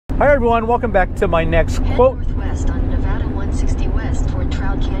Hi everyone, welcome back to my next Head quote. northwest on Nevada 160 West toward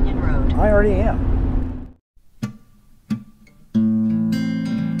Trout Canyon Road. I already am.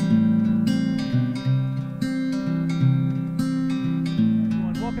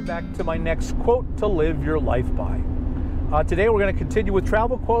 Welcome back to my next quote to live your life by. Today we're going to continue with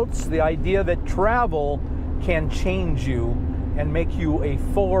travel quotes, the idea that travel can change you and make you a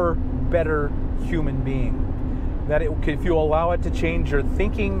fuller, better human being. That if you allow it to change your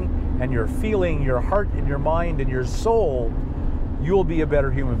thinking and your feeling, your heart and your mind and your soul, you'll be a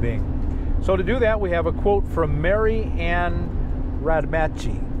better human being. So to do that, we have a quote from Mary Ann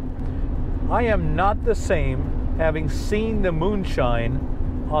Radmacher. I am not the same having seen the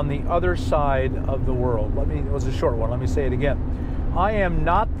moonshine on the other side of the world. It was a short one. Let me say it again. I am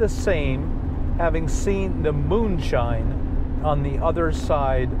not the same having seen the moonshine on the other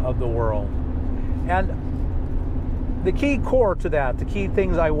side of the world. And the key core to that, the key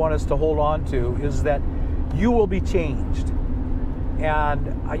things I want us to hold on to is that you will be changed.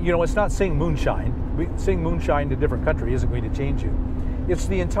 And, you know, it's not seeing moonshine. Seeing moonshine in a different country isn't going to change you. It's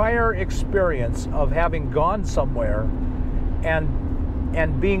the entire experience of having gone somewhere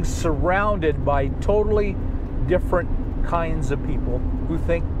and being surrounded by totally different kinds of people who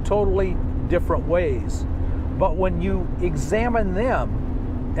think totally different ways. But when you examine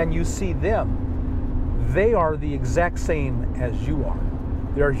them and you see them, they are the exact same as you are.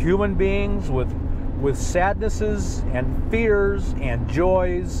 They're human beings with sadnesses and fears and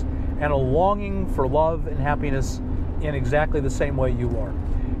joys and a longing for love and happiness in exactly the same way you are.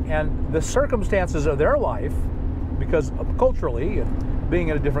 And the circumstances of their life, because culturally and being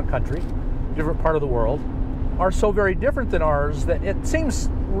in a different country, different part of the world, are so very different than ours that it seems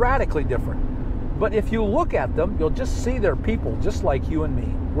radically different. But if you look at them, you'll just see they're people just like you and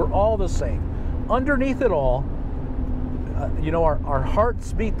me. We're all the same. Underneath it all, you know, our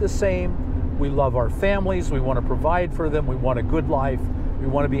hearts beat the same. We love our families. We want to provide for them. We want a good life. We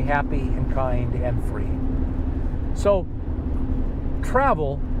want to be happy and kind and free. So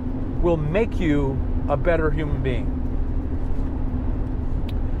travel will make you a better human being.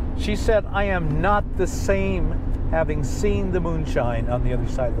 She said, I am not the same having seen the moonshine on the other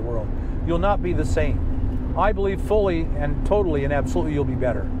side of the world. You'll not be the same. I believe fully and totally and absolutely you'll be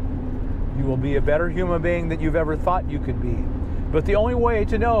better. You will be a better human being than you've ever thought you could be. But the only way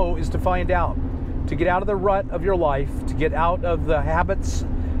to know is to find out, to get out of the rut of your life, to get out of the habits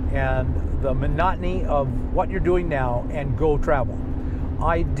and the monotony of what you're doing now and go travel.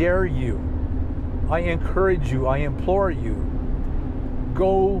 I dare you, I encourage you, I implore you,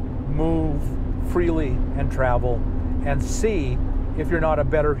 go move freely and travel and see if you're not a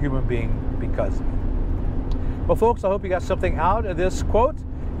better human being because of it. Well, folks, I hope you got something out of this quote.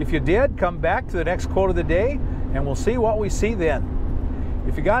 If you did, come back to the next quote of the day, and we'll see what we see then.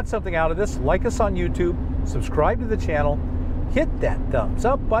 If you got something out of this, like us on YouTube, subscribe to the channel, hit that thumbs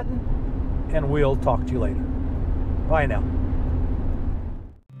up button, and we'll talk to you later. Bye now.